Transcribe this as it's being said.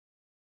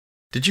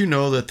Did you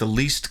know that the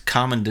least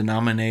common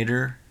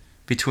denominator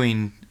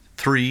between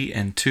 3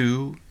 and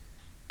 2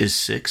 is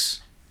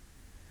 6?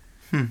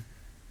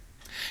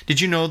 Did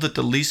you know that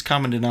the least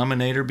common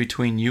denominator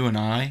between you and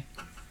I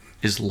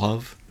is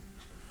love?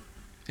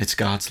 It's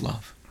God's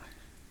love.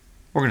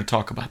 We're going to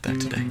talk about that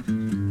today.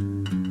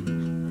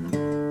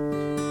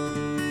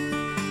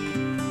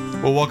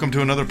 Well, welcome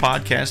to another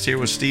podcast here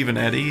with Steve and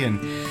Eddie.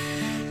 And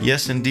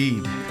yes,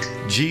 indeed,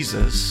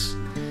 Jesus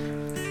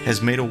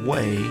has made a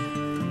way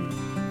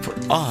for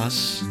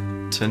us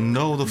to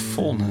know the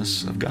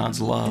fullness of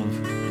God's love.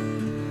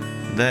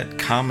 That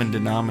common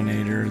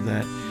denominator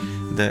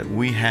that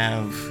we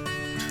have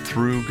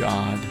through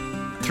God,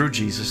 through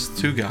Jesus,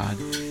 through God,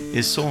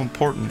 is so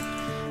important.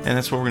 And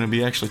that's what we're going to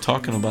be actually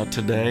talking about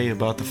today,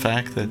 about the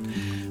fact that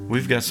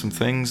we've got some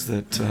things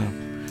that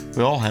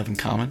we all have in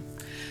common.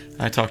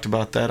 I talked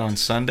about that on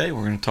Sunday.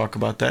 We're going to talk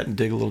about that and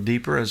dig a little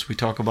deeper as we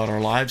talk about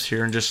our lives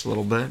here in just a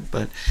little bit.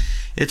 But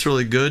it's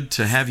really good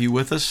to have you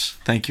with us.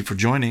 Thank you for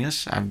joining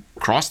us. I've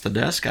crossed the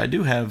desk. I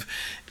do have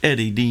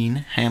Eddie Dean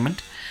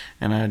Hammond,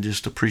 and I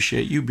just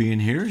appreciate you being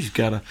here. You've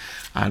got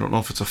I don't know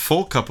if it's a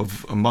full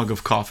a mug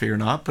of coffee or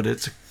not, but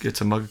it's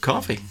a mug of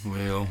coffee.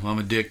 Well, I'm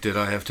addicted.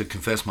 I have to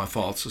confess my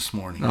faults this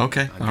morning.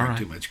 Okay, I drank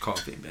too much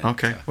coffee.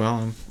 Okay,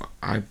 well,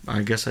 I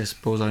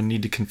suppose I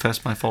need to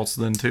confess my faults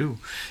then too,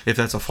 if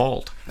that's a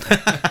fault.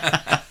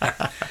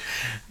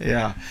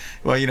 Yeah.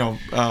 Well,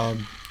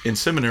 in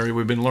seminary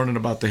we've been learning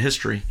about the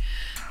history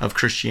of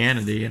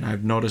Christianity, and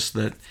I've noticed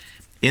that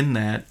in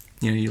that,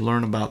 you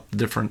learn about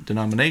different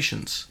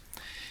denominations,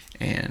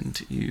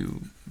 and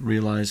you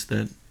realize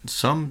that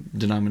some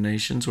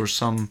denominations or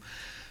some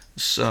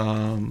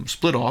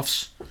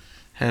split-offs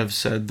have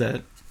said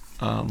that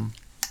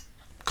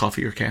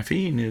coffee or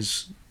caffeine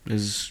is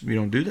we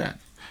don't do that.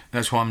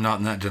 That's why I'm not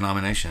in that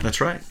denomination.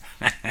 That's right.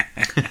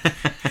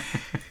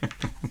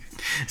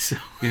 So,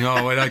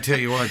 what I tell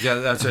you what,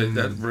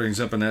 that brings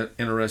up an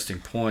interesting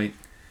point.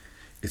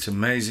 It's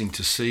amazing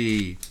to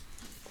see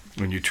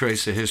when you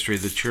trace the history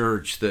of the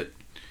church that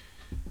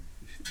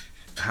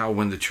how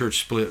when the church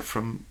split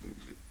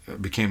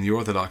became the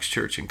Orthodox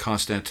Church in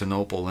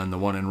Constantinople and the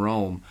one in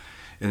Rome,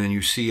 and then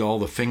you see all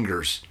the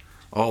fingers,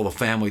 all the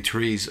family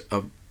trees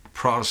of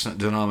Protestant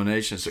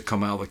denominations that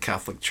come out of the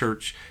Catholic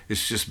Church.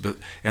 It's just,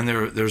 and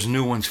there's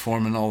new ones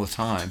forming all the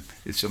time.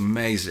 It's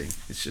amazing.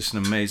 It's just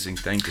an amazing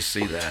thing to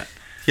see that.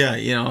 Yeah,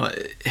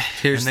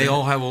 they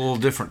all have a little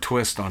different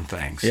twist on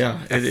things.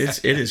 Yeah, it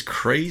is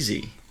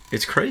crazy.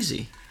 It's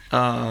crazy.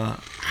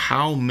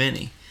 How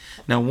many?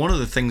 Now, one of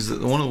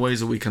the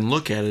ways that we can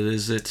look at it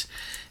is it's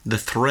the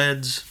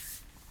threads,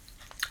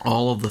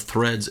 all of the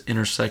threads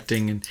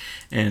intersecting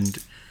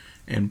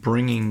and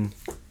bringing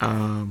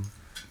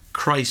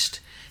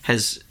Christ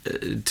has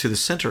to the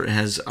center,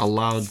 has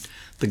allowed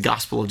the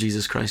gospel of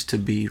Jesus Christ to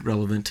be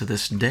relevant to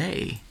this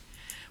day.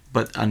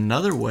 But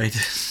another way to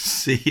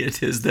see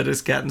it is that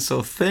it's gotten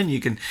so thin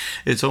you're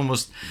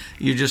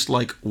just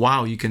like,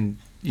 wow, you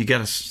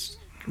got to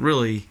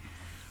really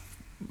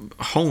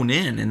hone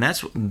in, and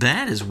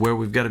that is where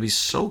we've got to be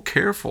so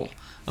careful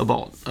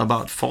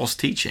about false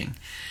teaching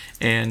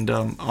and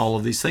all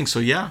of these things. So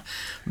yeah,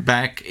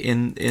 back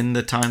in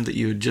the time that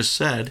you had just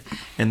said,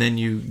 and then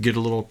you get a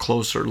little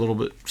closer,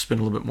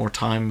 spend a little bit more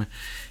time,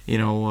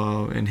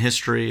 in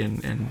history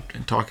and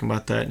talking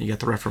about that, and you got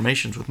the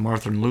Reformations with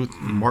Martin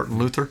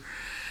Luther,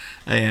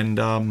 and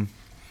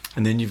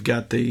then you've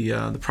got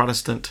the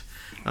Protestant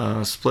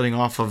splitting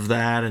off of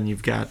that, and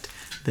you've got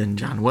then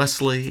John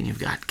Wesley, and you've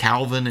got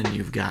Calvin, and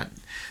you've got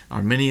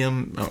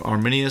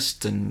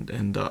Arminius,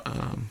 and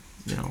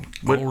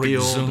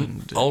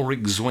Whitfield,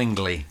 Ulrich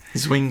Zwingli.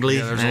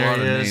 Yeah, there's a lot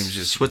of names.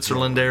 Just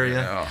Switzerland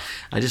area. Yeah.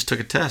 I just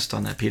took a test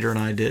on that. Peter and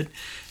I did,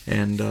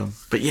 and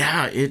but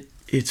yeah,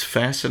 it's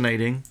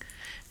fascinating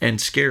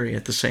and scary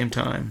at the same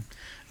time,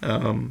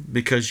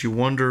 because you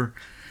wonder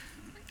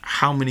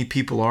how many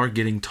people are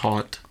getting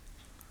taught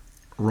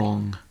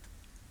wrong.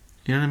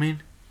 You know what I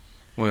mean?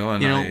 Well,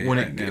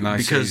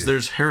 because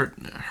there's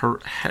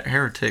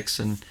heretics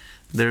and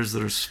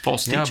there's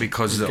false teaching. Yeah,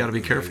 because you've got to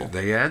be careful.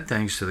 They add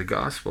things to the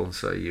gospel and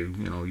say you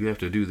have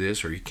to do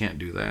this or you can't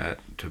do that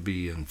to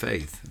be in the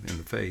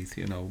faith.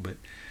 But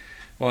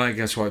I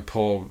guess why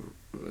Paul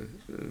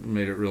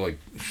made it really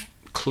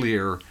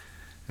clear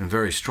and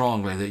very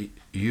strongly that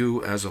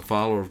you, as a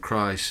follower of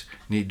Christ,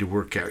 need to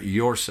work out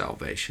your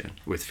salvation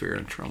with fear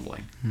and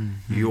trembling.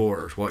 Mm-hmm.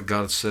 Yours, what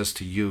God says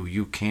to you,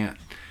 you can't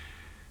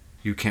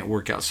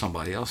work out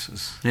somebody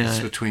else's. Yeah. It's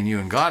between you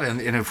and God.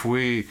 And if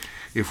we're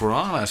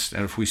honest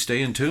and if we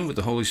stay in tune with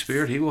the Holy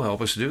Spirit, He will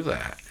help us do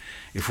that.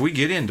 If we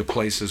get into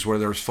places where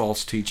there's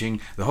false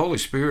teaching, the Holy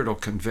Spirit will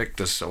convict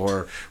us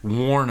or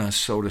warn us,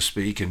 so to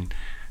speak, and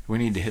we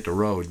need to hit the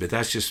road. But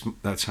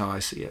that's how I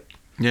see it.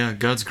 Yeah,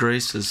 God's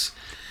grace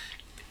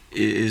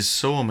is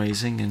so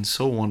amazing and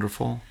so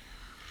wonderful.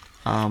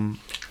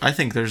 I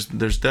think there's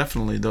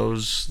definitely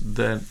those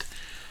that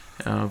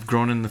have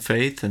grown in the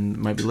faith and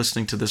might be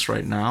listening to this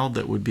right now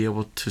that would be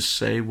able to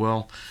say,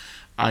 well,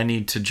 I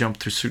need to jump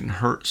through certain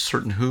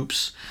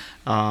hoops.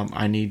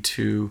 I need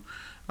to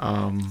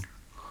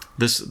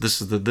this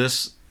is the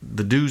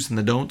do's and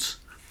the don'ts,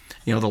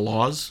 the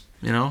laws,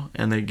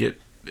 and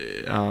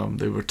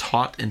they were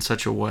taught in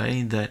such a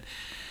way that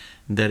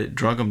it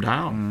drug them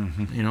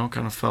down,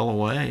 kind of fell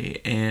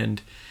away.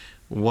 And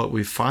what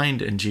we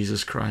find in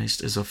Jesus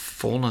Christ is a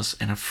fullness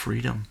and a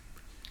freedom,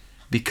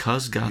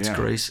 because God's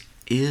grace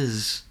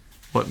is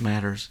what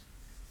matters.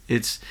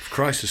 It's if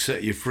Christ has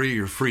set you free,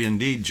 you're free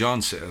indeed,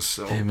 John says.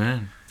 So.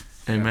 Amen.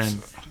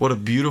 What a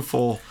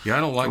beautiful I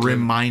don't like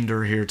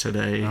reminder here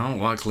today. I don't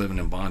like living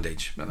in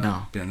bondage, but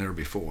No. I've been there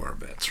before.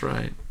 But. That's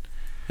right.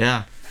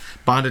 Yeah.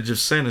 Bondage of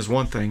sin is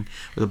one thing.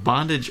 But the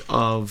bondage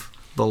of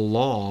the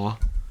law,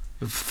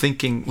 of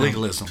thinking...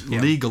 Legalism.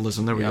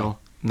 Legalism, there we go.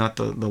 Not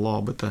the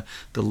law, but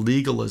the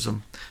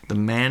legalism, the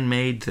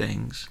man-made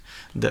things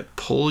that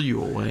pull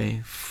you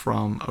away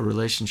from a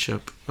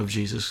relationship of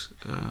Jesus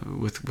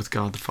with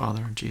God the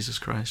Father and Jesus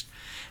Christ,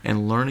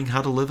 and learning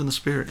how to live in the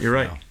Spirit. You're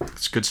right. Yeah.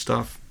 It's good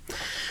stuff.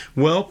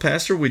 Well,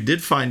 Pastor, we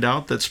did find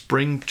out that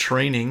spring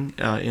training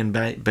in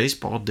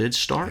baseball did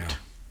start. Yeah.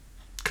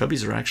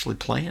 Cubbies are actually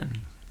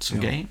playing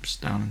some games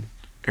down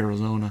in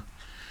Arizona,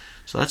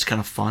 so that's kind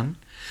of fun.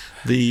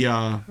 The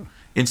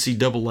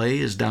NCAA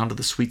is down to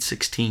the Sweet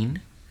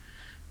 16.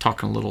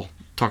 Talking a little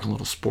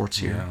sports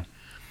here.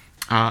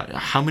 Yeah.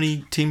 How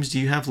many teams do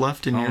you have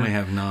left in only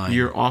have 9.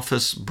 Your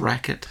office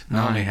bracket?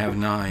 9. I only have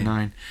 9.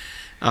 9.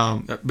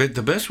 But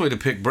the best way to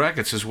pick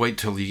brackets is wait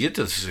till you get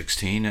to the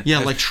 16. Yeah,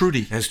 like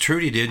Trudy. As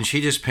Trudy did, and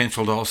she just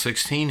penciled all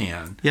 16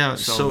 in. Yeah,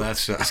 so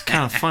that's it's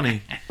kind of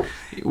funny.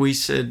 We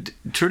said,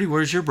 Trudy,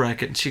 where's your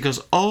bracket? And she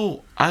goes,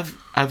 oh,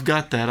 I've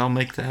got that. I'll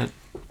make that.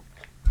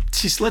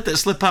 She's let that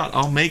slip out.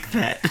 I'll make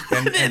that.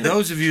 And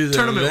those of you that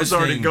tournament was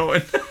already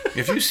going.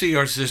 If you see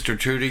our sister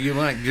Trudy, you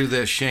might do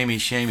that shamey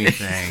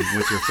thing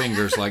with your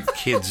fingers like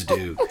kids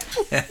do.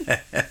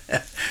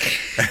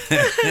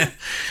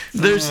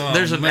 There's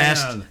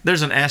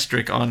an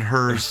asterisk on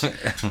hers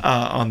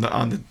on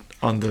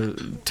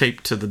the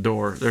tape to the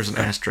door. There's an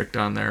asterisk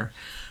on there,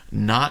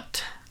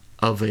 not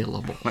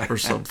available or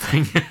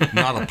something.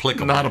 Not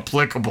applicable. Not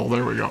applicable.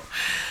 There we go.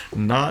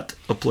 Not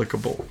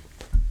applicable.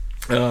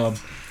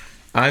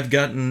 I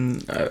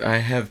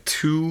have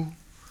 2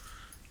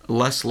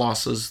 less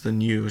losses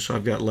than you, so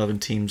I've got 11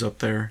 teams up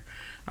there.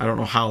 I don't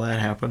know how that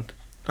happened.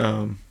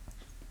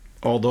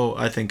 Although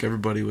I think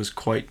everybody was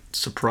quite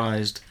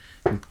surprised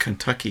in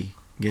Kentucky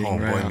getting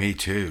right. Oh boy, me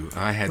too.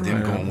 I had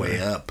them going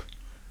way up.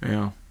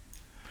 Yeah.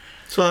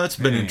 So that's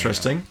been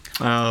interesting.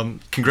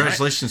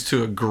 Congratulations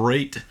to a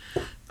great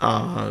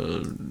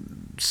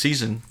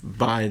season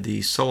by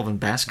the Sullivan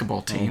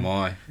basketball team. Oh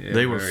my. Yeah,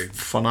 they were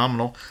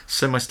phenomenal.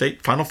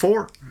 Semi-state Final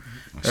Four.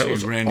 That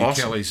was Randy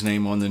awesome. Kelly's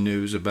name on the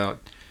news about,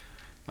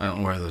 I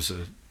don't know whether there's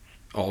an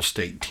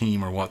all-state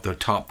team or what, the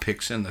top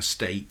picks in the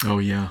state. Oh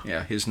yeah.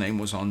 Yeah, his name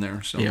was on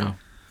there. So yeah,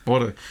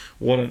 what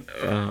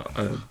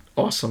an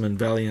awesome and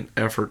valiant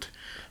effort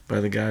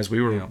by the guys.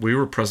 We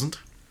were present.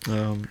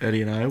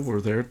 Eddie and I were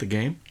there at the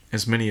game,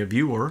 as many of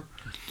you were.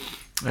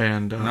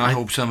 And I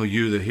hope some of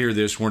you that hear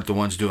this weren't the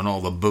ones doing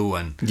all the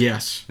booing.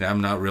 Yes.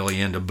 I'm not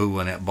really into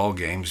booing at ball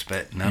games,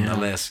 but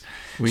nonetheless,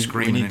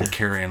 screaming and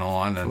carrying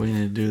on. And, we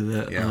need to do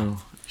that. Yeah.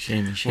 Oh,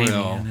 shamey.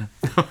 Well,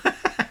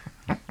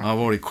 I've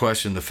already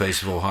questioned the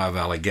face of Ohio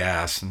Valley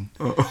Gas, and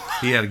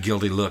he had a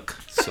guilty look,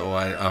 so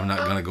I'm not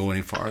going to go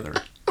any farther.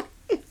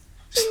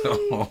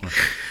 So.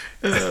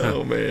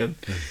 Oh, man.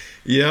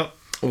 Yeah.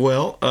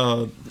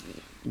 Well,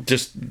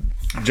 just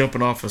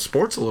jumping off of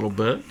sports a little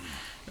bit.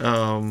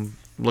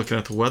 Looking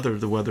at the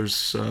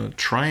weather's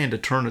trying to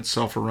turn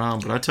itself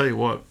around. But I tell you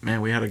what,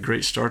 man, we had a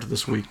great start to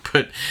this week.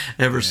 But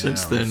ever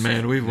since then,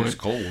 man, we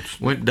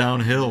went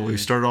downhill. We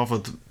started off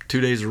with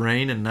 2 days of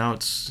rain, and now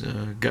it's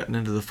gotten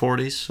into the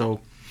 40s. So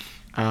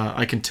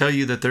I can tell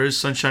you that there is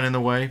sunshine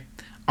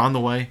on the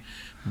way,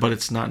 but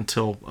it's not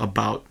until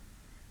about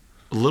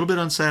a little bit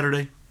on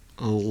Saturday,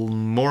 a little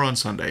more on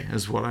Sunday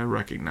is what I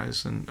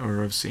recognize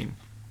or have seen.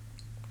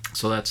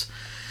 So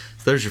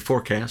there's your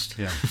forecast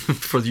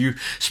for you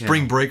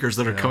spring breakers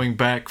that are coming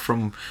back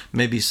from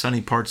maybe sunny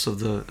parts of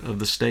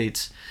the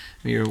states.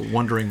 You're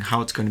wondering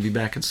how it's going to be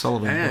back in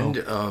Sullivan.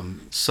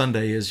 And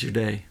Sunday is your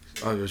day.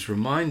 I was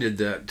reminded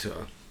that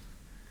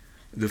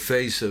the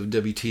face of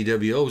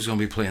WTWO is going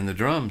to be playing the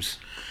drums.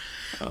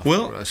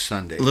 For a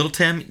Sunday. Little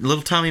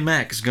Tommy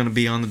Mack is going to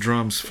be on the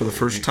drums for the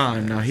first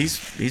time. Now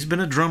he's been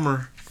a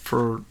drummer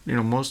for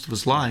most of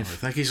his life.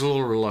 I think he's a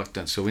little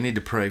reluctant, so we need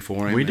to pray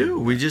for him. We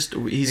do.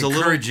 He's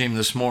encourage him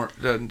this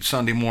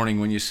Sunday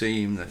morning when you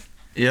see him.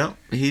 Yeah,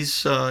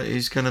 he's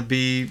going to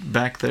be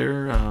back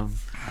there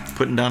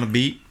putting down a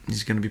beat.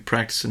 He's going to be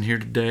practicing here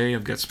today.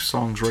 I've got some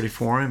songs ready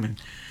for him,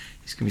 and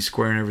he's going to be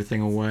squaring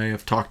everything away.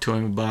 I've talked to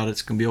him about it.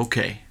 It's going to be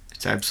okay.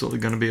 It's absolutely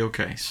going to be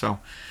okay. So,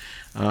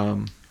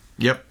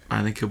 yep,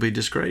 I think he'll be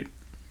just great.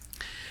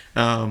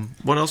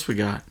 What else we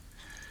got?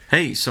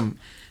 Hey,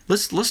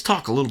 Let's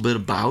talk a little bit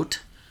about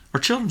our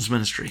children's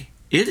ministry.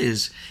 It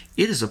is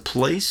a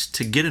place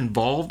to get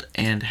involved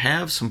and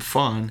have some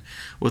fun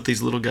with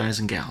these little guys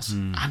and gals.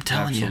 I'm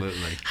telling you,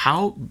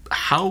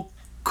 how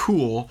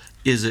cool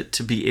is it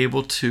to be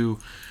able to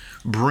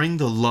bring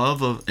the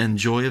love of and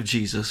joy of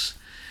Jesus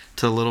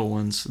to little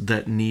ones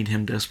that need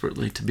him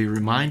desperately, to be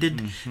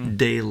reminded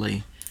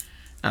daily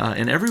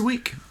and every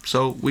week.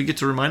 So we get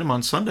to remind them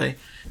on Sunday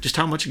just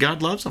how much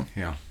God loves them.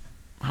 Yeah.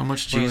 How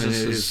much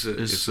Jesus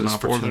it's an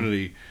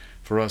opportunity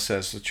for us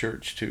as the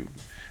church to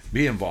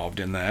be involved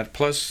in that.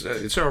 Plus,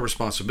 it's our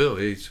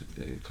responsibility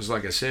because,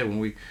 like I said,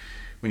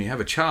 when you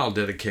have a child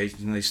dedicated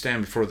and they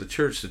stand before the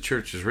church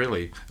is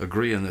really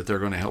agreeing that they're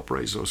going to help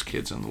raise those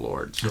kids in the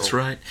Lord. So that's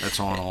right. That's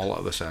on all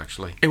of us,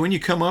 actually. And when you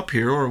come up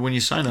here or when you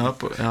sign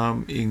up, you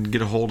can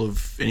get a hold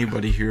of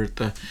anybody here at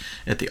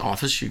the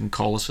office. You can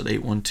call us at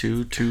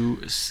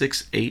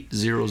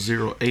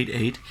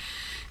 812-268-0088.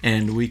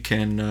 And we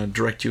can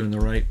direct you in the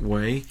right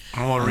way.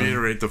 I want to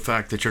reiterate the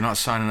fact that you're not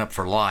signing up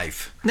for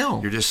life.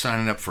 No. You're just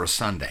signing up for a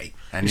Sunday.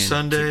 And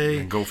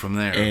go from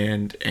there.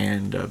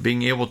 And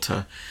being able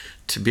to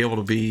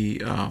be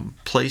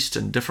placed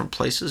in different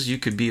places. You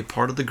could be a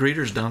part of the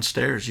greeters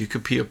downstairs. You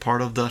could be a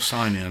part of the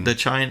sign in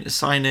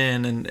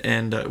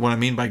and what I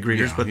mean by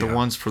greeters, the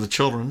ones for the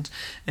children,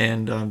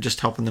 and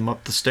just helping them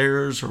up the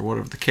stairs or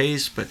whatever the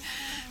case. But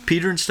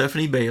Peter and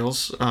Stephanie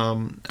Bales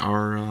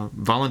are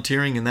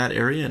volunteering in that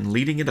area and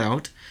leading it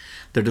out.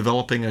 They're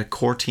developing a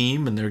core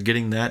team and they're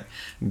getting that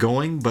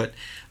going. But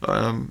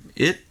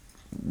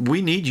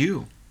we need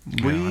you.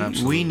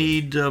 We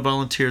need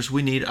volunteers.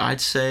 We need,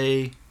 I'd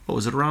say, what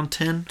was it, around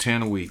 10?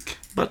 10 a week.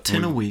 About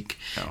 10 a week.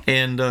 Yeah.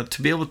 And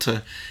to be able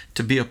to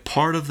be a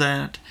part of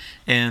that,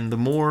 and the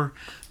more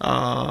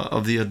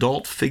of the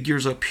adult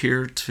figures up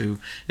here to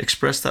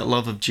express that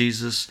love of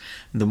Jesus,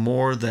 the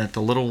more that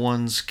the little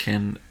ones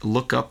can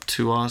look up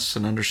to us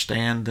and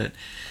understand that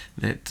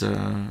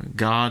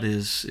God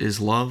is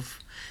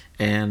love,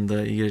 and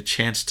you get a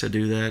chance to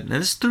do that. And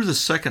it's through the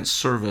second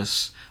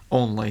service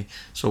only.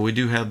 So we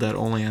do have that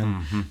only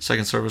on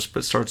second service,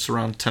 but it starts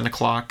around 10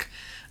 o'clock.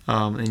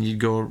 And you'd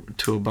go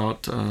to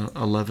about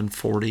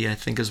 11:40, I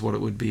think is what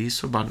it would be.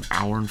 So about an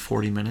hour and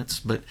 40 minutes.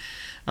 But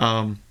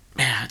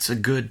it's a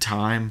good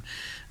time,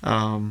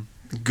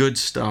 good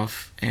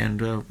stuff.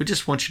 And we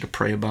just want you to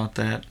pray about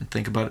that and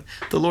think about it.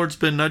 The Lord's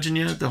been nudging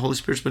you. The Holy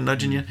Spirit's been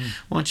nudging you.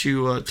 Why don't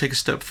you take a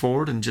step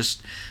forward and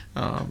just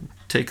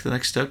take the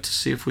next step to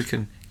see if we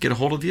can get a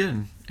hold of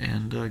you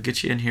and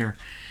get you in here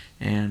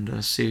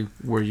and see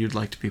where you'd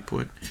like to be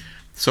put.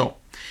 So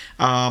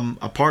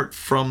apart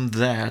from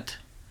that,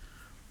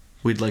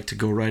 we'd like to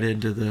go right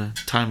into the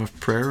time of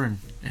prayer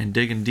and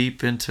digging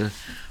deep into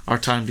our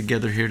time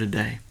together here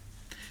today.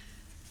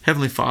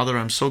 Heavenly Father,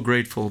 I'm so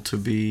grateful to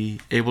be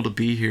able to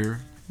be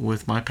here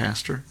with my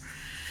pastor.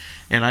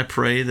 And I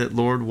pray that,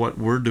 Lord, what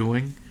we're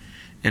doing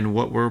and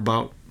what we're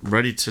about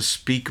ready to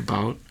speak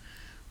about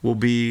will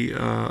be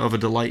of a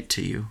delight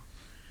to you.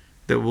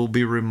 That we'll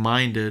be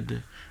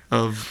reminded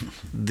of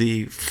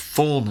the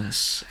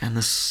fullness and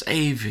the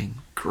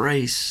saving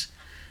grace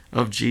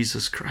of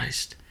Jesus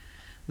Christ.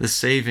 The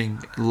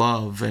saving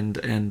love and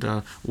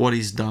what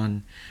he's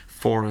done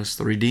for us,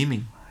 the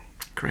redeeming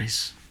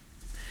grace.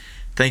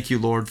 Thank you,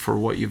 Lord, for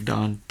what you've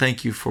done.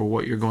 Thank you for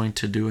what you're going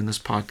to do in this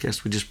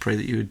podcast. We just pray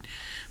that you would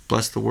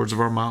bless the words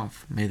of our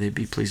mouth. May they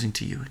be pleasing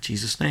to you. In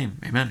Jesus' name,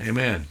 amen.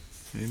 Amen.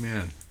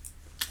 Amen.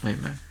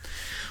 Amen.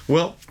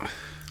 Well,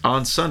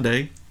 on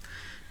Sunday,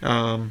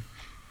 I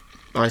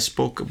was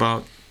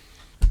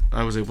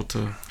able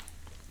to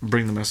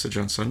bring the message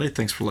on Sunday.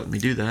 Thanks for letting me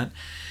do that.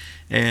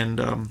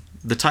 And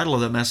the title of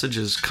that message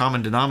is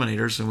Common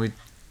Denominators, and we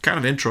kind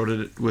of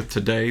introed it with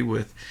today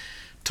with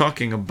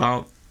talking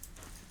about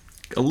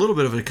a little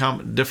bit of a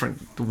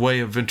different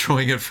way of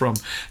introing it from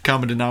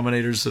Common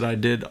Denominators that I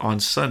did on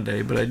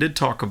Sunday, but I did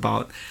talk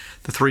about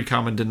the three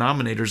common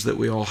denominators that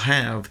we all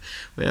have.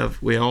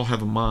 We all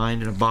have a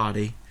mind and a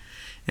body,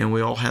 and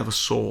we all have a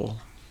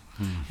soul.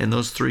 And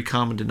those three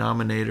common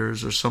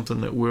denominators are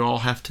something that we all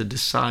have to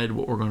decide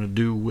what we're going to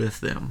do with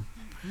them.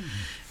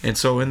 And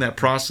so in that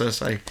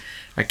process, I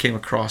came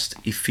across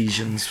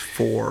Ephesians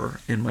 4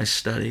 in my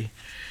study.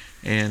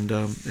 And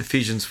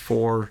Ephesians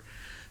 4,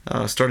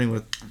 starting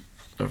with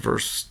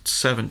verse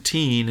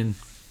 17,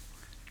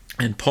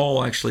 and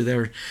Paul actually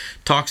there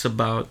talks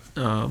about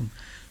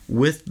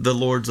with the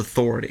Lord's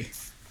authority.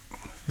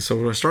 So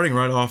we're starting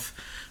right off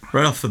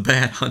the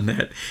bat on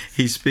that.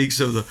 He speaks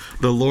of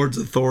the Lord's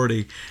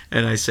authority,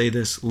 and I say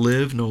this: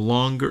 live no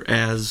longer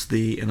as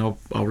and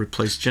I'll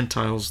replace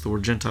the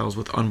word Gentiles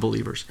with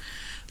unbelievers.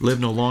 Live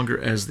no longer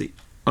as the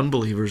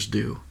unbelievers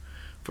do,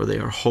 for they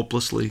are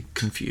hopelessly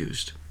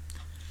confused.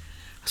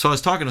 So I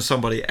was talking to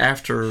somebody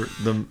after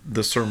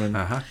the sermon,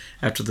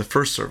 after the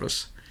first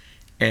service,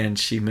 and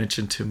she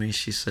mentioned to me,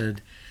 she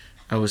said,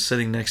 I was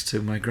sitting next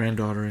to my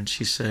granddaughter, and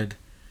she said,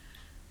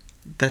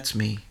 "That's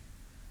me.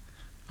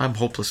 I'm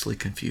hopelessly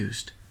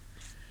confused."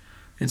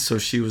 And so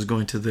she was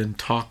going to then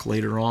talk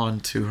later on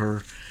to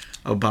her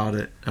about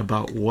it,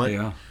 about what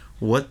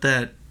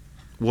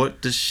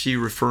is she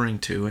referring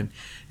to,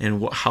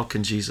 and how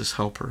can Jesus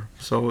help her.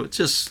 So it's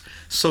just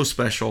so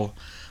special.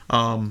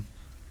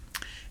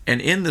 And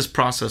in this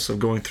process of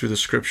going through the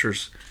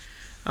scriptures,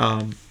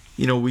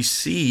 we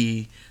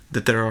see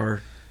that there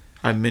are,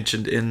 I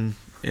mentioned in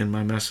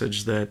my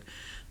message that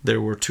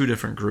there were two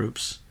different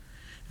groups.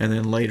 And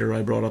then later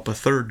I brought up a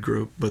third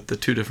group, but the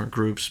two different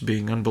groups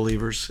being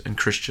unbelievers and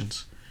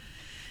Christians.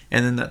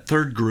 And then that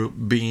third group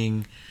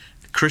being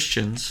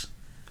Christians,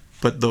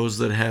 but those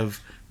that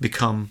have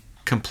become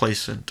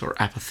complacent or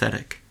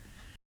apathetic.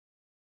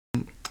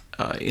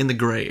 In the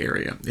gray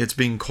area. It's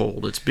being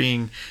cold. It's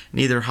being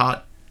neither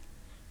hot.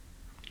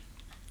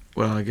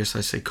 Well, I guess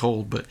I say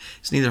cold, but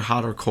it's neither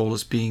hot or cold.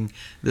 It's being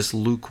this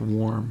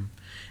lukewarm,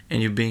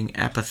 and you're being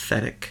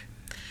apathetic.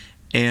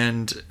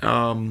 And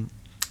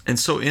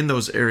so in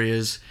those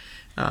areas,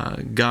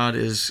 God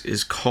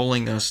is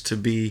calling us to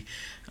be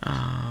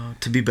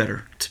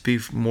better, to be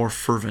more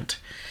fervent,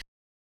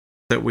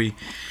 that we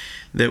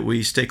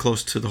stay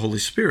close to the Holy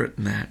Spirit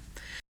in that.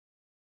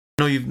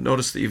 I know you've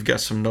noticed that you've got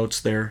some notes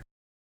there.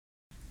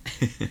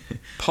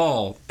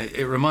 Paul,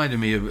 it reminded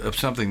me of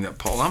something that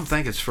Paul, I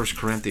think it's 1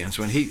 Corinthians,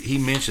 when he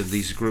mentioned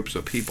these groups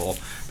of people,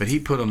 but he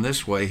put them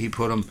this way. He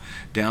put them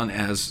down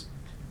as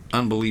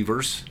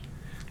unbelievers,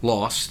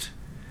 lost,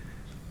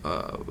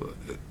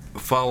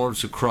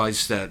 followers of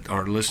Christ that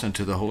are listening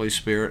to the Holy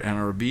Spirit and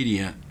are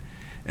obedient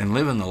and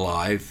living the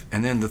life.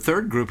 And then the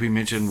third group he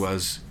mentioned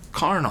was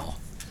carnal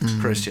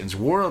Christians,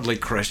 worldly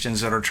Christians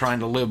that are trying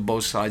to live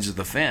both sides of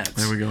the fence.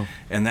 There we go.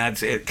 And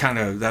that's it.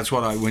 That's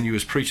what when you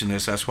was preaching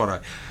this, that's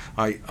what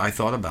I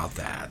thought about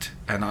that.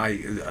 And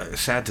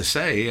sad to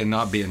say, and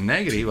not being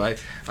negative, I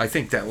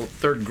think that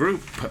third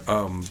group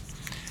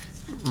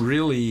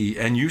really,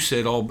 and you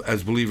said all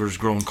as believers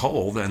grown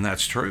cold, and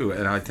that's true.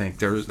 And I think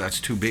that's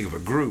too big of a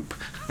group.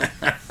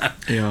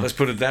 Yeah. Let's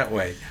put it that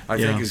way. I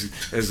think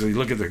as we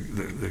look at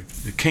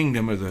the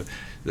kingdom of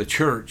the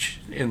church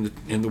in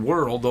the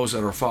world, those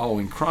that are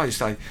following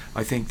Christ, I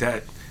think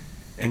that,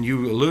 and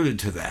you alluded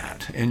to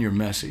that in your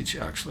message.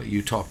 Actually,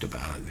 you talked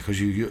about it because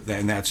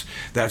and that's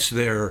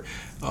their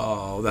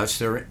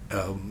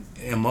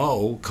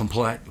MO,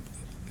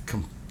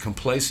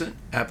 complacent,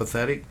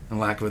 apathetic, and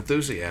lack of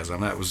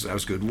enthusiasm. That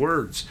was good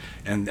words,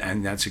 and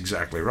that's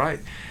exactly right.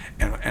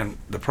 And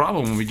the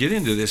problem when we get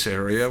into this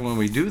area, when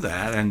we do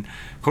that, and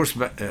of course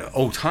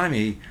old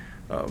timey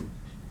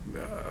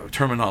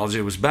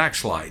terminology was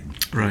backsliding.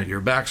 Right. You're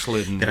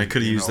backslidden. Yeah, I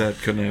could have used that,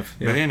 couldn't have.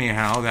 Yeah. But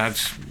anyhow,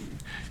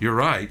 you're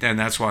right, and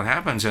that's what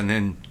happens. And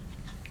then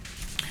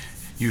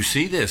you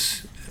see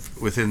this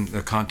within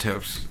the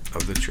context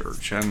of the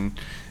church, and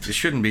it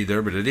shouldn't be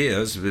there, but it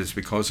is. It's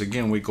because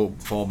again we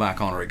fall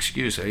back on our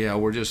excuse. Yeah,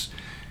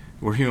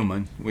 we're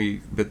human.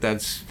 But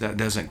that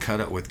doesn't cut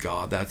it with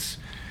God.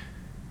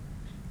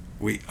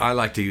 I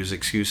like to use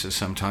excuses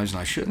sometimes, and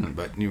I shouldn't.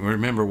 But you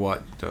remember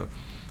what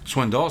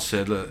Swindoll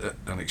said: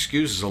 an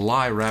excuse is a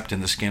lie wrapped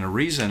in the skin of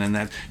reason, and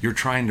that you're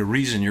trying to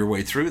reason your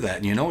way through that,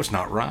 and you know it's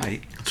not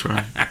right. That's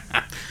right.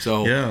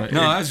 So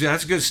yeah,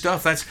 that's good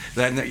stuff. That's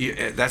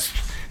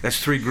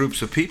three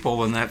groups of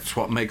people, and that's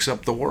what makes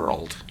up the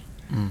world.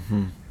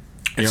 Mm-hmm.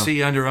 And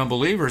see, under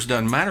unbelievers,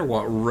 doesn't matter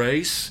what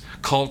race,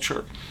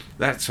 culture,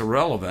 that's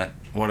irrelevant.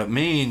 What it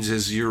means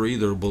is you're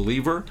either a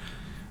believer,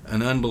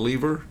 an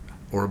unbeliever,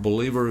 or a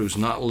believer who's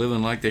not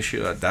living like they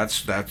should.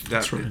 That's right.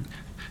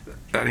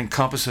 That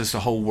encompasses the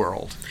whole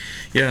world.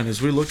 Yeah, and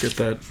as we look at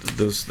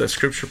that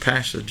scripture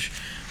passage,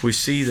 we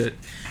see that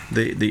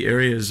the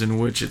areas in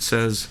which it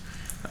says,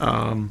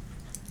 right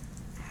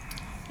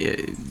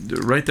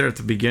there at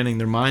the beginning,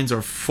 their minds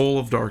are full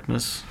of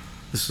darkness.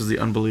 This is the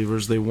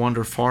unbelievers. They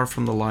wander far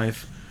from the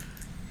life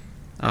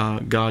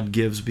God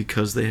gives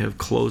because they have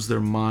closed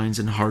their minds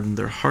and hardened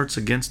their hearts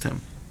against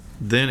Him.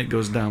 Then it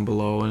goes down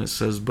below and it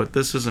says, but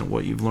this isn't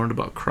what you've learned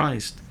about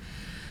Christ.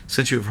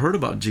 Since you have heard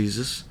about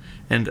Jesus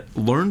and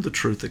learned the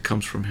truth that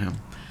comes from Him,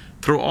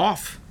 throw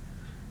off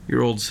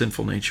your old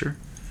sinful nature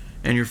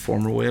and your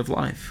former way of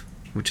life,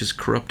 which is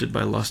corrupted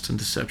by lust and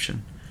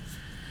deception.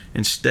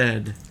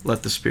 Instead,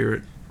 let the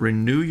Spirit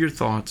renew your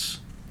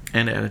thoughts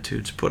and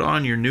attitudes. Put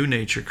on your new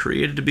nature,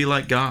 created to be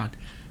like God,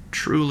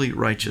 truly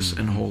righteous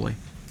and holy.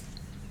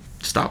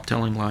 Stop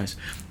telling lies.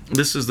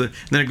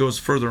 Then it goes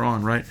further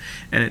on, right?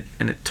 And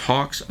it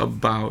talks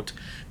about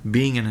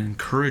being an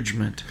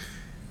encouragement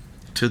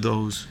to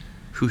those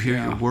who hear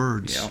your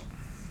words. Yeah.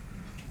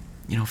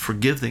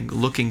 Forgive them,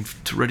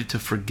 ready to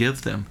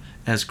forgive them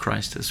as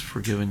Christ has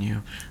forgiven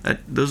you.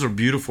 Those are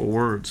beautiful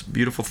words,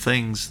 beautiful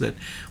things that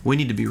we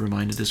need to be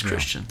reminded as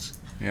Christians.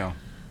 Yeah.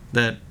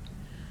 That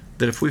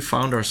if we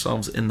found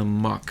ourselves in the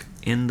muck,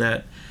 in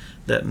that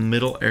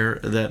middle area,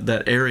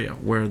 that area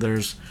where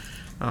there's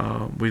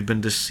we've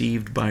been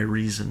deceived by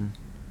reason,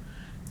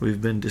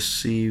 we've been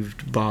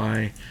deceived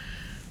by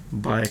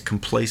a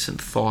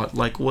complacent thought,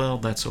 like, well,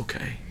 that's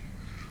okay.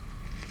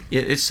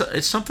 It's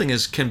something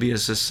can be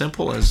as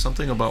simple as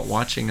something about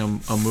watching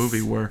a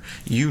movie where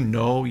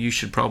you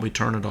should probably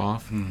turn it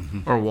off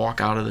or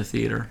walk out of the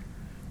theater,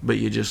 but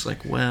you just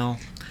like, well,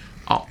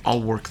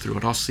 I'll work through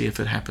it. I'll see if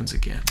it happens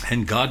again.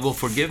 And God will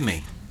forgive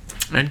me.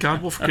 And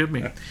God will forgive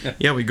me.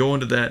 Yeah, we go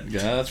into that.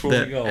 Yeah, that's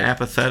where we go.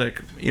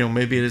 Apathetic.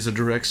 Maybe it is a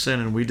direct sin,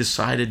 and we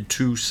decided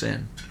to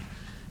sin.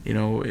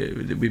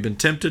 We've been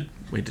tempted.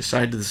 We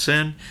decided to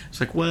sin. It's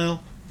like,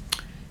 well,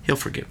 He'll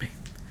forgive me.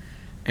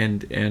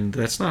 And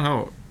that's not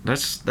how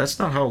That's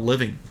not how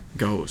living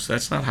goes.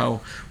 That's not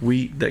how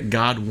that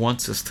God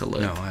wants us to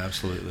live. No,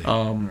 absolutely.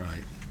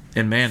 Right.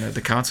 And man,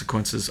 the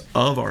consequences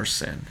of our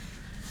sin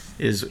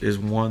is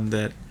one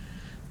that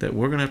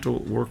we're going to have to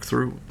work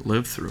through,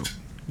 live through,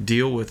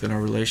 deal with in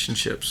our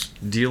relationships,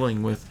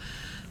 dealing with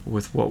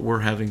what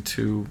we're having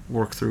to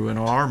work through in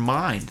our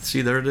mind.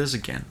 See, there it is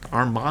again.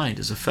 Our mind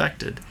is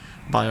affected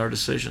by our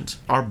decisions.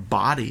 Our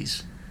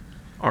bodies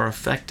are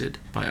affected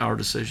by our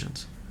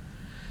decisions.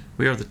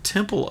 We are the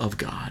temple of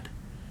God.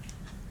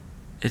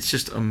 It's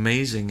just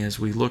amazing as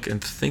we look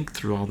and think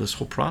through all this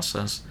whole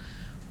process,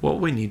 what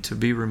we need to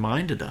be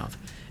reminded of.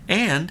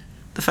 And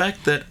the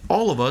fact that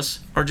all of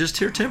us are just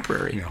here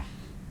temporary.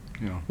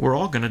 Yeah. We're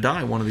all going to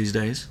die one of these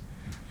days.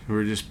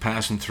 We're just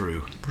passing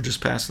through. We're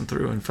just passing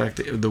through. In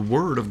fact, the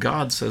Word of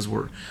God says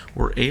we're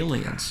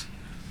aliens.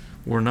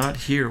 We're not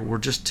here. We're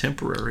just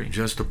temporary.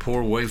 Just a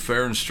poor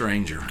wayfaring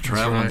stranger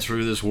traveling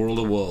through this world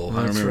of woe.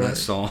 I remember that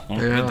song.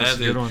 Yeah, that's a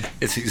good one.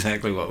 It's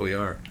exactly what we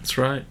are. That's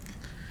right.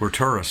 We're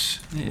tourists.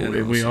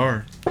 We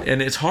are.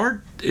 And it's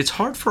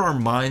hard for our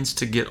minds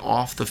to get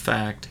off the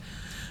fact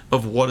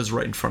of what is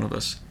right in front of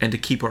us and to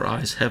keep our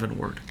eyes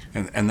heavenward.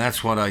 And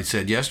that's what I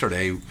said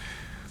yesterday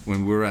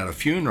when we were at a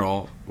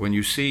funeral. When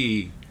you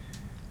see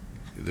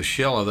the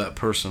shell of that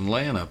person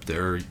laying up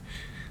there,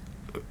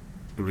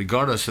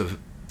 regardless of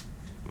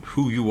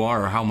who you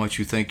are or how much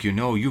you think you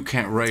know, you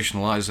can't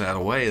rationalize that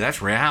away.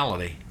 That's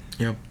reality.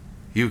 Yep.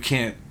 You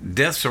can't.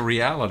 Death's a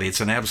reality.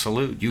 It's an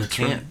absolute. You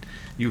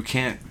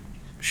can't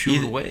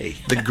shoot away.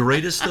 The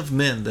greatest of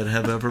men that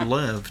have ever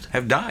lived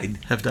have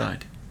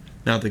died.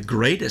 Now, the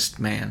greatest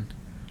man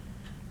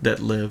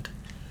that lived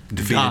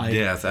defeated died,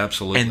 death,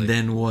 absolutely, and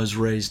then was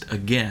raised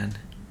again,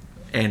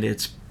 and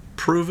it's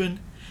proven,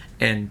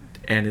 and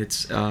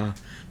it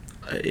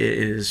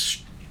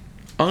is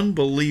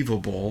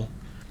unbelievable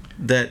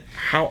that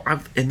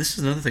and this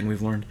is another thing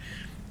we've learned.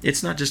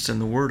 It's not just in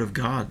the Word of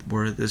God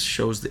where this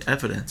shows the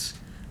evidence.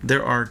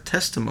 There are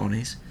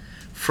testimonies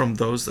from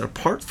those that are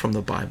apart from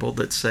the Bible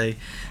that say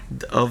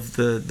of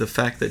the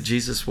fact that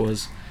Jesus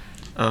was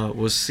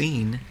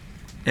seen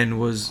and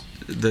was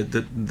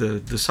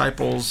the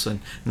disciples, and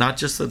not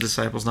just the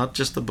disciples, not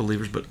just the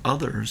believers, but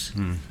others.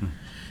 Mm-hmm.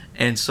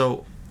 And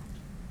so,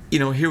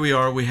 here we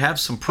are. We have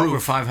some proof. Over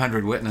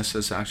 500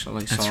 witnesses,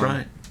 actually. That's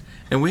right.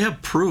 And we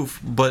have proof,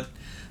 but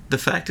the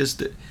fact is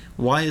that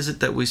why is it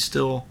that we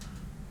still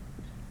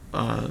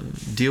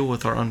deal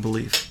with our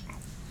unbelief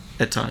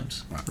at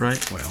times,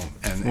 right? Well,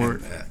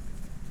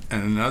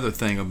 and another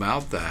thing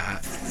about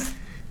that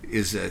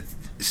is that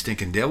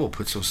stinking devil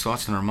puts those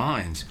thoughts in our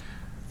minds.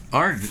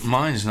 Our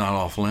mind's not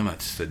off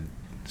limits to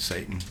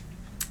Satan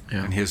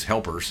and his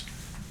helpers.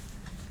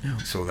 Yeah.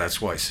 So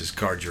that's why it says,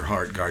 guard your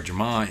heart, guard your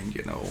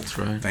mind, That's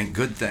right. Think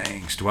good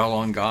things, dwell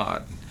on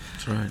God.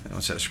 That's right.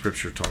 That's that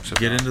scripture talks about.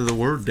 Get into the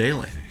Word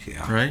daily.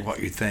 Yeah. Right?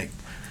 What you think,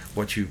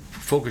 what you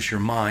focus your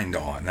mind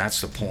on,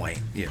 that's the point.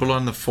 Put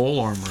on the full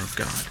armor of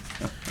God.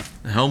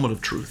 The helmet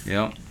of truth.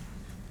 Yeah.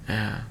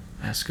 Yeah.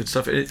 That's good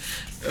stuff.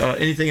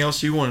 Anything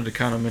else you wanted to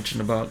kind of mention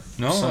about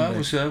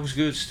Sunday? that was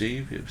good,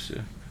 Steve. It was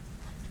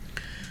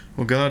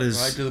well, God is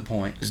right to the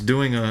point. Is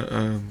doing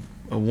a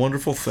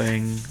wonderful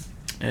thing,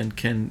 and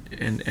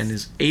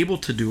is able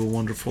to do a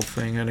wonderful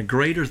thing and a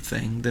greater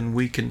thing than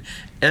we can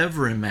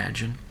ever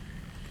imagine.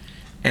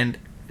 And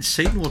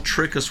Satan will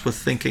trick us with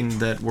thinking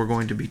that we're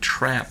going to be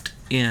trapped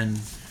in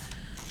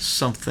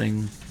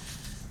something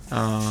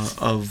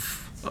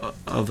of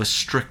a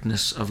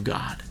strictness of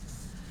God,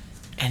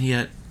 and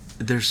yet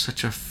there's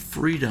such a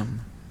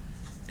freedom,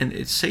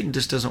 and Satan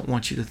just doesn't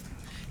want you to.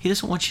 He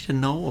doesn't want you to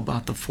know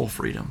about the full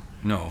freedom.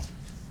 No.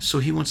 So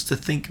he wants to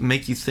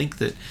make you think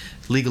that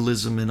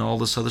legalism and all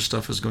this other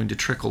stuff is going to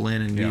trickle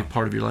in and be a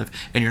part of your life,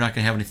 and you're not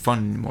going to have any fun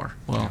anymore.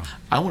 Well,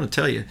 I want to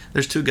tell you,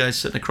 there's two guys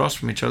sitting across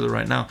from each other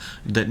right now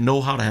that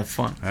know how to have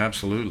fun.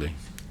 Absolutely.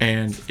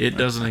 And it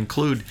doesn't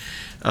include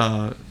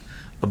a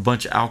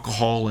bunch of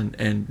alcohol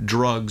and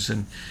drugs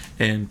and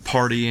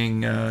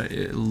partying,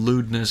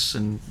 lewdness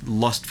and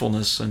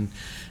lustfulness and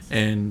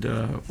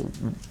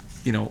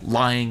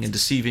lying and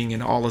deceiving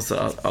and all of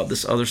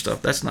this other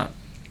stuff. That's not.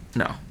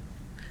 No.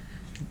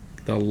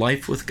 The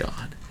life with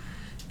God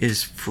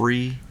is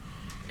free,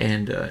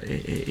 and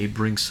it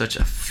brings such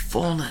a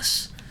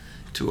fullness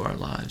to our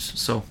lives.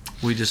 So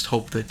we just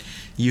hope that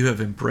you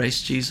have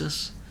embraced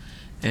Jesus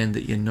and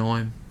that you know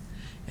Him.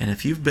 And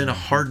if you've been a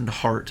hardened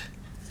heart,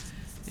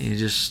 you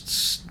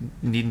just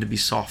needing to be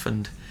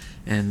softened,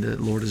 and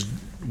the Lord is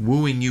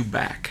wooing you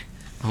back.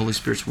 The Holy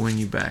Spirit's wooing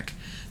you back.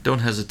 Don't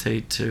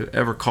hesitate to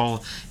ever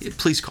call.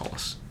 Please call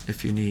us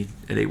if you need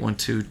at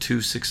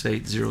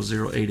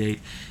 812-268-0088,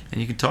 and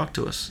you can talk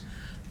to us.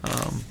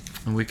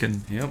 And we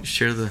can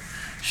share the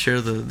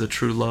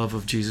true love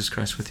of Jesus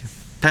Christ with you.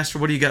 Pastor,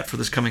 what do you got for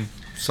this coming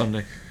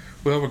Sunday?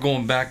 Well, we're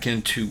going back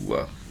into,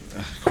 of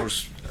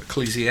course,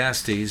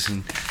 Ecclesiastes,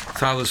 and the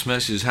title of this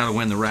message is How to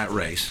Win the Rat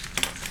Race.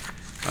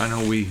 I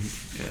know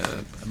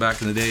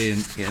back in the day in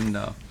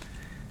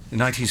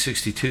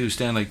 1962,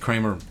 Stanley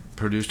Kramer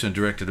produced and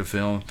directed a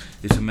film.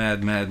 It's a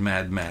mad, mad,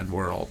 mad, mad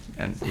world.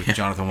 And with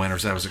Jonathan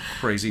Winters, that was a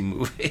crazy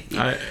movie.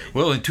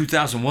 Well, in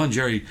 2001,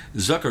 Jerry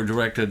Zucker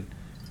directed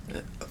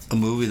a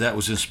movie that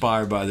was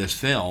inspired by this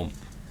film.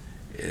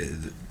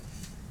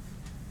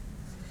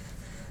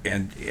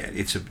 And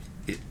it's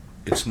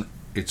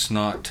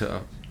not.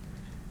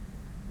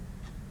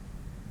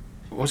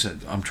 What's it?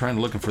 I'm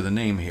looking for the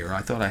name here.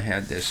 I thought I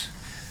had this.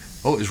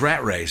 Oh, it was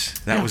Rat Race.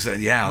 That was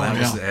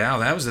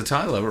that was the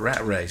title of it,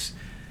 Rat Race.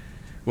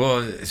 Well,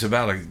 it's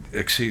about an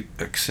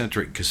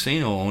eccentric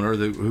casino owner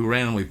who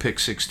randomly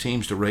picked 6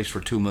 teams to race for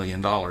 $2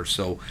 million.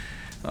 So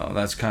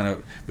that's kind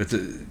of. But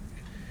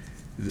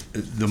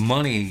the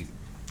money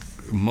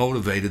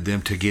motivated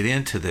them to get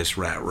into this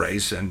rat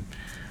race, and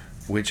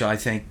which I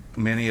think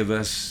many of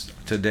us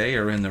today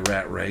are in the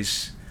rat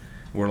race.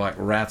 We're like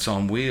rats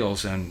on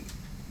wheels and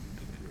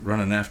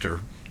running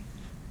after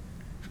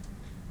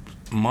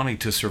money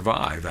to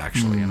survive,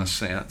 actually, in a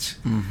sense.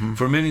 Mm-hmm.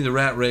 For many, the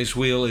rat race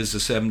wheel is the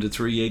 7 to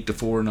 3, 8 to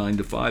 4, 9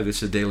 to 5.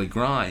 It's a daily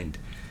grind,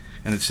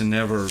 and it's a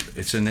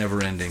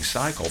never-ending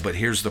cycle. But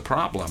here's the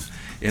problem: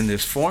 in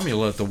this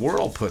formula that the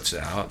world puts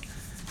out,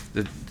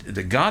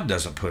 that God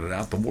doesn't put it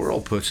out, the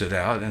world puts it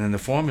out, and then the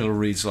formula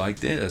reads like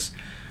this: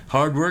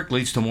 hard work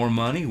leads to more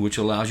money, which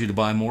allows you to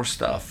buy more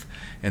stuff,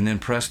 and then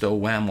presto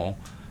whammo,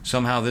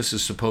 somehow this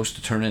is supposed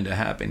to turn into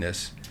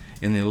happiness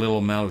in the little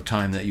amount of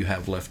time that you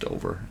have left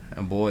over.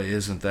 And boy,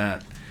 isn't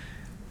that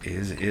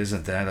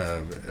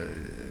a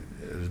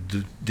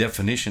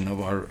definition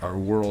of our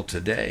world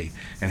today?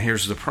 And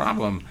here's the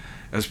problem: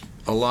 as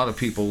a lot of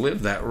people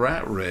live that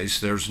rat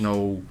race, there's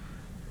no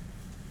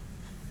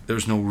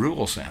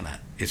rules in it.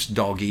 It's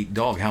dog eat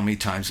dog. How many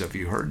times have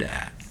you heard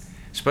that?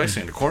 Especially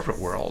in the corporate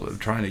world, of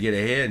trying to get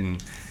ahead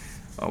and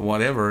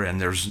whatever,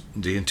 and there's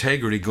the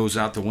integrity goes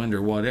out the window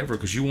or whatever,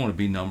 because you want to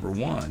be number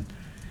one.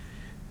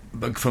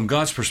 But from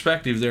God's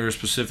perspective, there are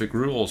specific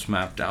rules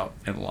mapped out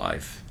in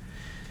life.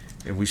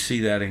 And we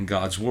see that in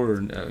God's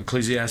Word.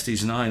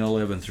 Ecclesiastes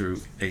 9:11 through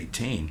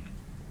 18.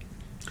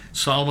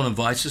 Solomon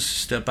invites us to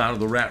step out of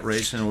the rat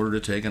race in order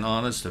to take an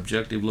honest,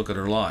 objective look at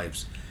our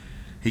lives.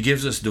 He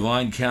gives us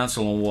divine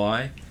counsel on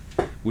why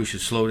we should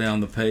slow down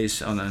the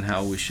pace and on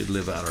how we should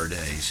live out our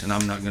days. And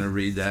I'm not going to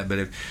read that, but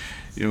if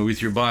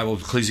with your Bible,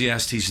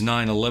 Ecclesiastes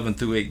 9:11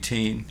 through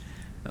 18,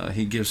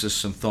 he gives us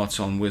some thoughts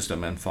on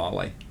wisdom and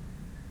folly.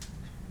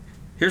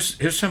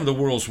 Here's some of the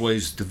world's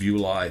ways to view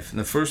life. And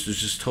the first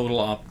is just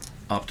total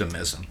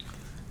optimism.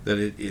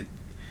 That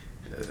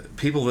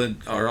people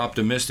that are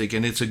optimistic,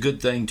 and it's a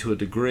good thing to a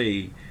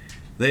degree,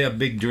 they have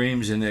big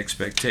dreams and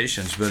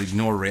expectations, but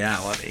ignore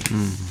reality.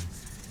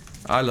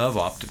 Mm-hmm. I love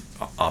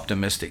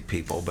optimistic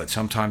people, but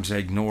sometimes they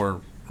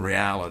ignore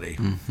reality.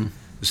 Mm-hmm.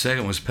 The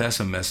second was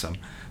pessimism.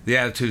 The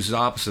attitude is the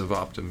opposite of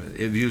optimism.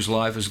 It views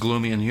life as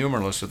gloomy and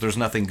humorless, that there's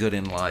nothing good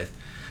in life.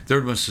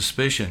 Third one,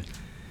 suspicion.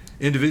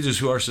 Individuals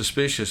who are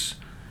suspicious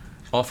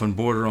often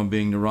border on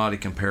being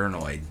neurotic and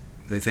paranoid.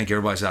 They think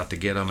everybody's out to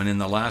get them. And then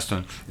the last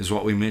one is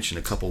what we mentioned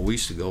a couple of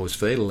weeks ago, is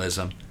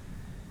fatalism.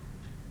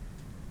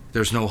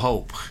 There's no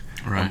hope.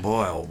 Right. And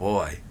boy, oh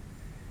boy,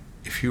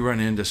 if you run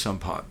into some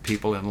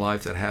people in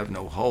life that have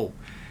no hope,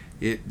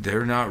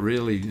 they're not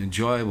really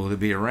enjoyable to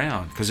be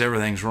around, because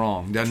everything's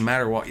wrong. Doesn't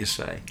matter what you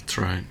say. That's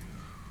right.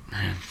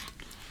 Man.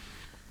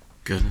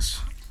 Goodness.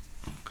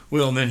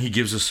 Well, and then he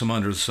gives us some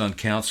under the sun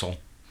counsel.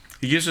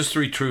 He gives us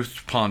 3 truths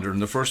to ponder,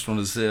 and the first one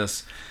is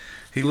this: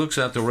 he looks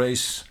at the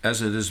race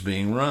as it is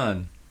being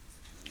run.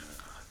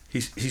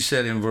 He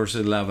said in verse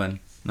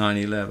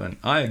 9:11,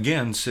 I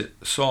again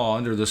saw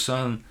under the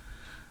sun,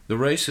 the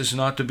race is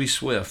not to be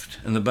swift,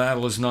 and the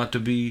battle is not to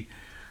be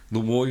the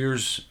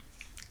warriors,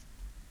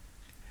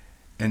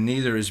 and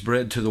neither is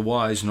bread to the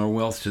wise, nor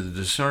wealth to the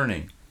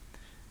discerning,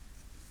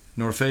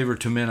 nor favor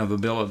to men of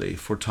ability,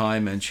 for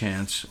time and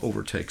chance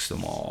overtakes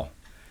them all.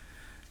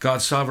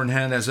 God's sovereign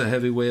hand has a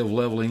heavy way of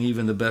leveling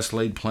even the best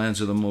laid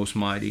plans of the most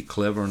mighty,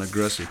 clever, and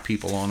aggressive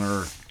people on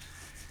earth.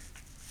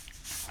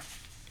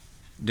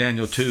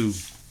 Daniel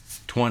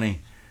 2:20.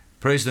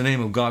 Praise the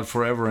name of God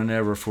forever and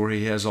ever, for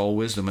he has all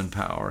wisdom and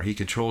power. He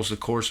controls the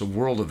course of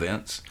world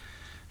events.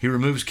 He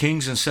removes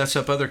kings and sets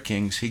up other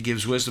kings. He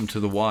gives wisdom to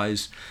the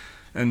wise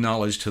and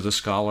knowledge to the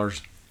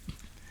scholars.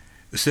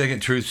 The second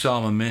truth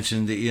Solomon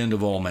mentioned, the end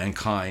of all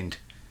mankind.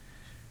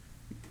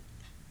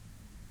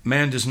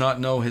 Man does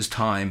not know his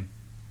time.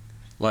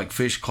 Like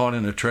fish caught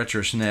in a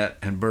treacherous net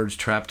and birds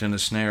trapped in a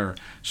snare,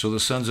 so the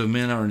sons of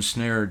men are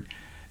ensnared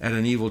at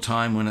an evil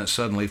time when it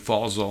suddenly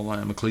falls on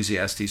them.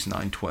 Ecclesiastes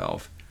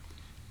 9:12.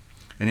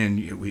 And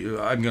then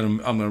I'm going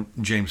to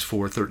James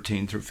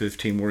 4:13 through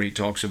 15, where he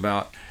talks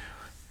about,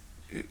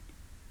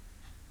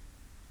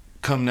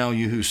 come now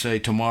you who say,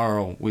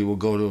 tomorrow we will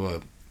go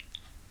to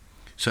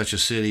such a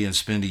city and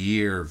spend a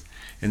year.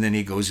 And then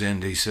he goes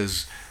in, he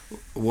says,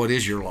 what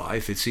is your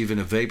life? It's even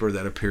a vapor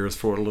that appeareth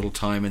for a little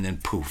time, and then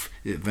poof,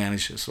 it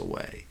vanishes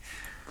away.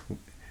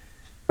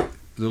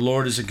 The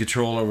Lord is in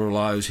control of our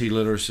lives. He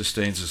literally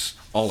sustains us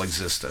all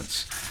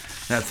existence.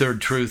 That third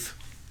truth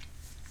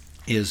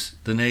is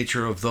the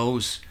nature of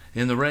those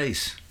in the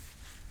race.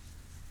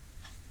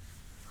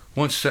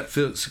 Once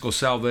physical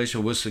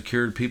salvation was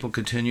secured, people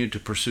continued to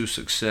pursue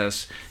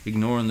success,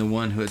 ignoring the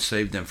one who had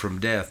saved them from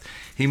death.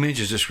 He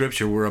mentions a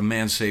scripture where a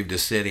man saved a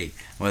city.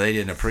 Well, they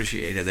didn't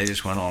appreciate it. They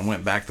just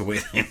went back the way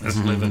they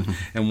was living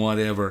and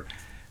whatever.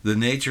 The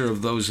nature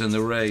of those in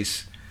the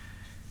race,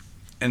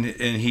 and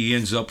he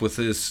ends up with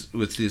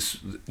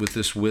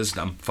this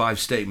wisdom. 5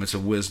 statements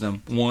of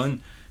wisdom.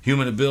 1,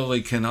 human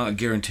ability cannot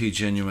guarantee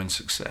genuine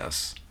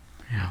success.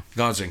 Yeah.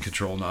 God's in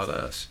control, not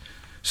us.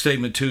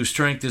 Statement 2,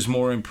 strength is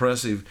more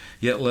impressive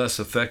yet less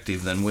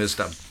effective than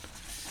wisdom.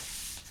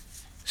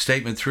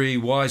 Statement 3,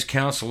 wise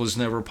counsel is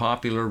never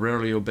popular,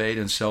 rarely obeyed,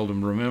 and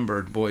seldom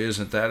remembered. Boy,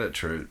 isn't that a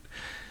truth.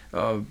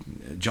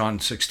 John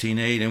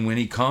 16:8, and when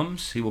he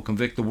comes, he will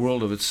convict the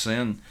world of its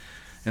sin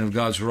and of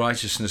God's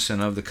righteousness and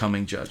of the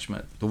coming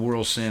judgment. The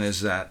world's sin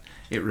is that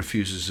it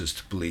refuses us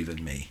to believe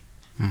in me.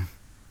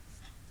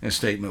 And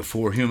statement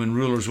 4, human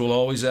rulers will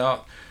always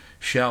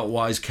shout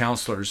wise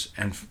counselors,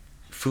 and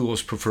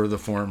fools prefer the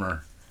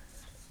former.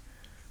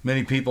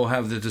 Many people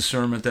have the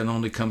discernment that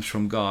only comes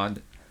from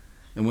God,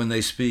 and when they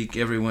speak,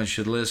 everyone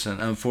should listen.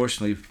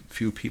 Unfortunately,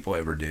 few people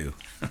ever do.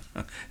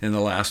 And the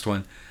last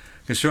one,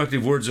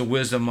 constructive words of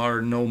wisdom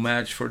are no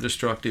match for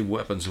destructive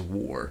weapons of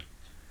war.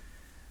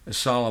 As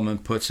Solomon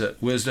puts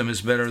it, wisdom is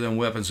better than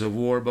weapons of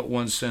war, but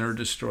one sinner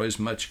destroys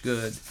much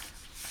good.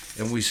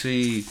 And we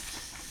see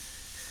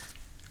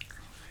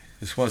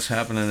it's what's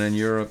happening in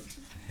Europe,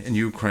 in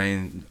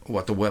Ukraine,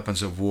 what the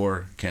weapons of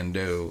war can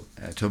do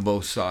to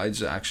both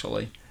sides,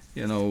 actually.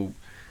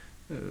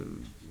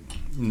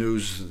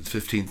 News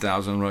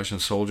 15,000 Russian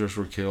soldiers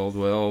were killed.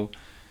 Well,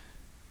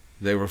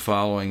 they were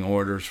following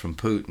orders from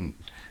Putin,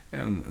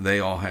 and they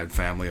all had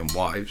family and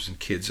wives and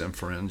kids and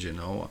friends,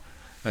 And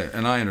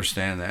I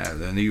understand that,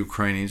 and the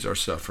Ukrainians are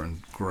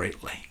suffering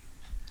greatly.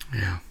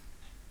 Yeah.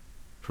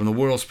 From the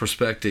world's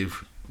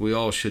perspective, we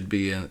all should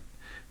be in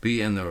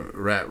the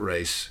rat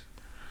race,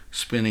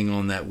 spinning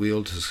on that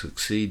wheel to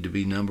succeed, to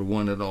be number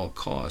one at all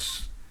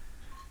costs.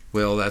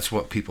 Well, that's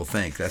what people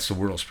think. That's the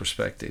world's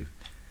perspective.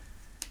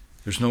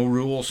 There's no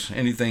rules.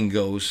 Anything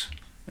goes.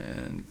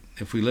 And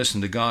if we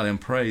listen to God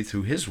and pray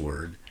through His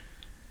Word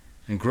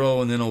and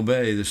grow and then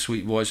obey the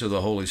sweet voice of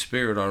the Holy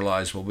Spirit, our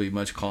lives will be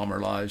much calmer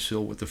lives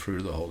filled with the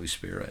fruit of the Holy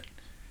Spirit.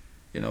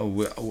 I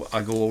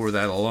go over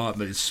that a lot,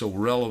 but it's so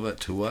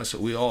relevant to us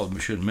that we all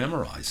should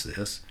memorize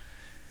this.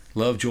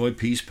 Love, joy,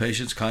 peace,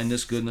 patience,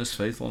 kindness, goodness,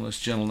 faithfulness,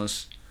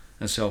 gentleness,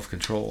 and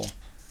self-control.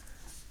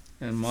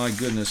 And my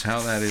goodness,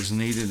 how that is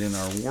needed in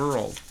our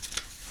world.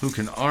 Who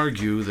can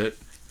argue that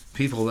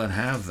people that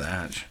have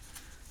that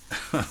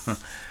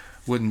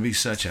wouldn't be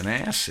such an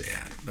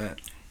asset? But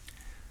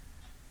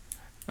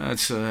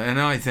that's and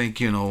I think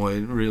it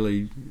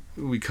really,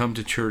 we come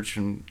to church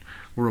and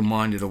we're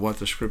reminded of what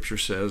the Scripture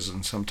says,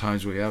 and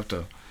sometimes we have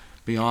to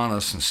be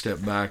honest and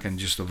step back and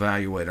just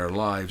evaluate our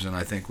lives. And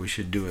I think we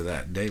should do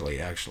that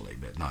daily, actually,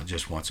 but not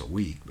just once a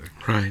week. But.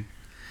 Right.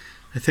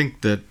 I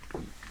think that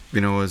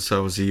as I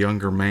was a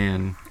younger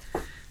man,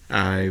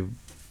 I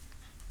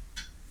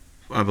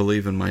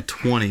believe in my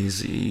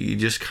 20s, you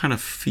just kind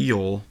of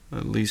feel,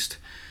 at least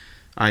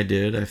I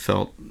did, I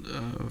felt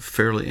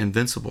fairly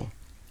invincible.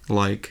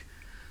 Like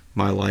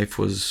my life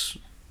was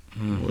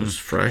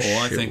fresh.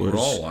 Well, I think we're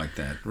all like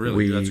that.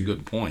 Really, that's a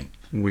good point.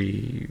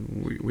 We're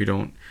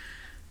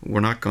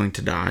not going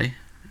to die.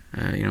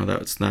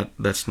 That's not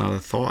a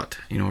thought.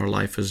 Our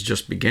life is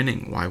just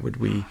beginning. Why would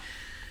we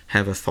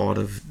have a thought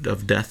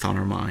of death on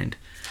our mind?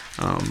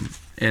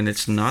 And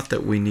it's not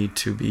that we need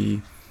to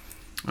be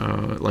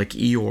like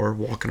Eeyore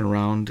walking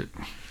around,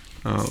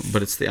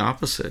 but it's the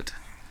opposite.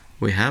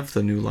 We have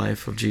the new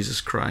life of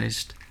Jesus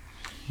Christ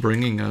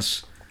bringing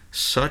us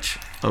such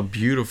a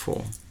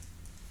beautiful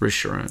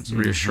reassurance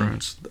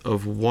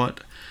of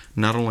what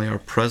not only our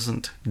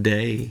present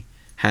day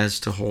has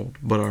to hold,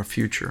 but our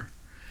future.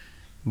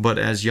 But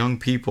as young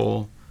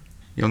people,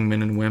 young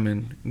men and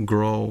women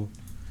grow,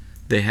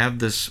 they have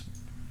this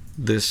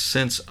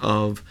sense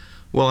of,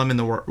 well, I'm in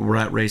the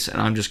rat race, and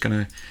I'm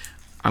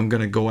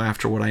gonna go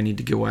after what I need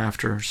to go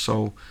after.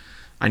 So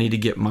I need to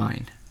get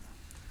mine,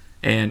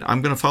 and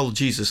I'm gonna follow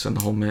Jesus in the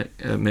whole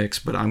mix.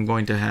 But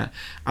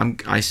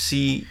I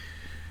see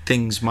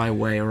things my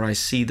way, or I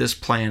see this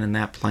plan and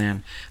that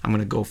plan. I'm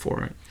gonna go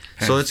for it.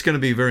 So it's going to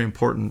be very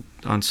important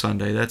on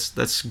Sunday.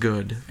 That's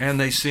good.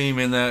 And they seem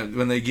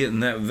when they get in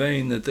that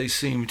vein, that they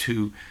seem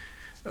to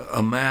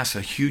amass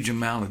a huge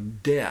amount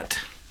of debt.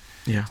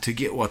 Yeah. To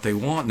get what they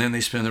want, and then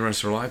they spend the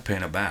rest of their life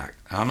paying it back.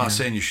 I'm not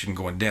saying you shouldn't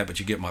go in debt, but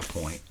you get my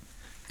point.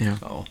 Yeah.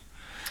 So,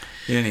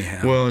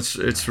 anyhow. Well,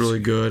 it's really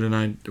good,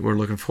 and we're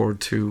looking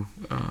forward to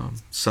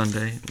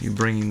Sunday, you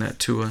bringing that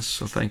to us,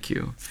 so thank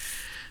you.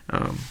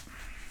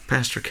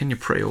 Pastor, can you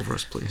pray over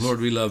us, please? Lord,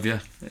 we love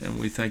you, and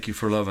we thank you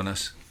for loving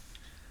us.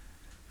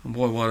 And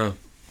boy,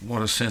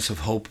 what a sense of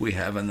hope we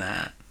have in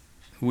that.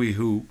 We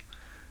who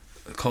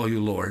call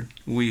you Lord,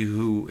 we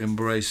who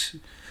embrace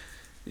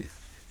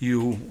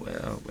you,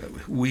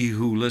 we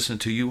who listen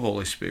to you,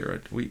 Holy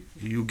Spirit,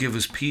 you give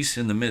us peace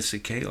in the midst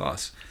of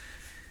chaos.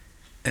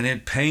 And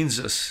it pains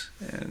us,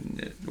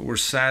 and we're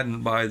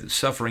saddened by the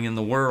suffering in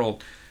the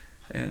world.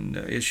 And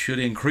it should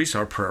increase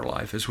our prayer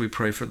life as we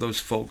pray for those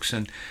folks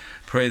and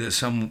pray that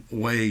some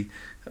way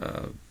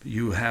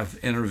you have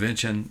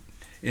intervention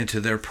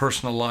into their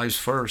personal lives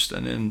first,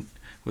 and then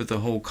with the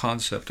whole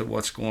concept of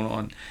what's going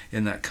on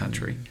in that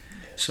country.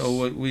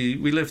 So we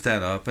lift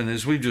that up. And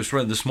as we just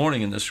read this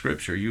morning in the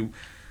scripture,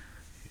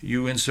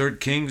 you insert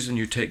kings and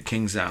you take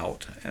kings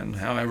out. And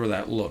however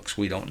that looks,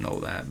 we don't know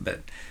that.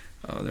 But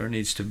there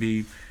needs to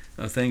be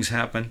things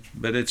happen.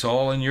 But it's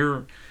all in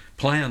your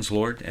plans,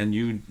 Lord. And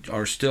you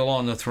are still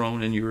on the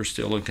throne and you are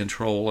still in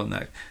control. And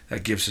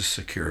that gives us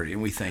security.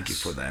 And we thank you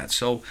for that.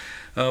 So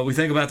we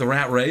think about the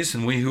rat race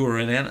and we who are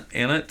in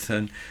it.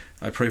 And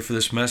I pray for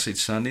this message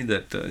Sunday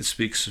that it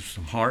speaks to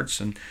some hearts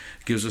and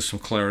gives us some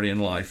clarity in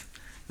life.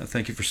 I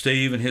thank you for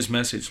Steve and his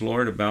message,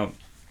 Lord, about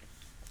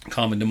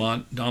common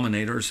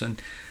denominators.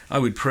 And I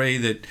would pray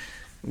that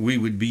we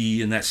would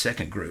be in that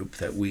second group,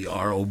 that we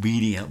are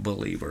obedient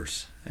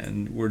believers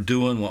and we're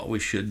doing what we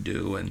should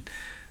do. And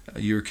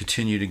you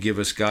continue to give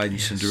us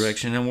guidance and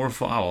direction, and we're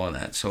following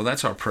that. So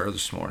that's our prayer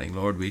this morning,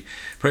 Lord. We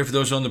pray for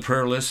those on the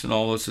prayer list and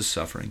all those that are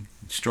suffering,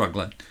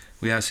 struggling.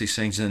 We ask these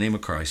things in the name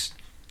of Christ.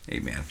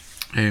 Amen.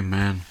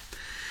 Amen.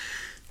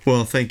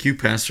 Well, thank you,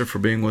 Pastor, for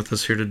being with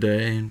us here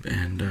today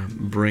and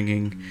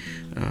bringing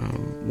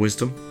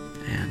wisdom.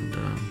 And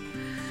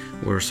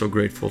we're so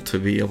grateful to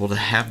be able to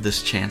have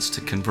this chance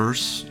to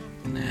converse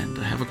and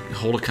to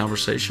hold a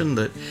conversation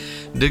that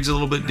digs a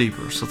little bit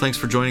deeper. So thanks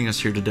for joining us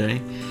here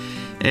today.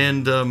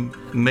 And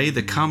may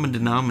the common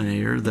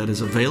denominator that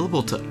is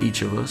available to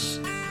each of us,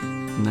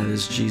 and that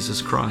is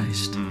Jesus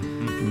Christ,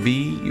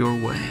 be your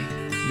way,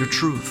 your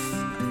truth,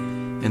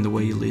 and the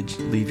way you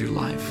lead your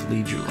life.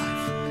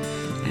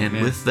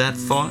 And with that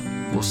thought,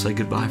 we'll say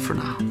goodbye for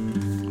now.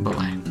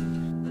 Bye-bye.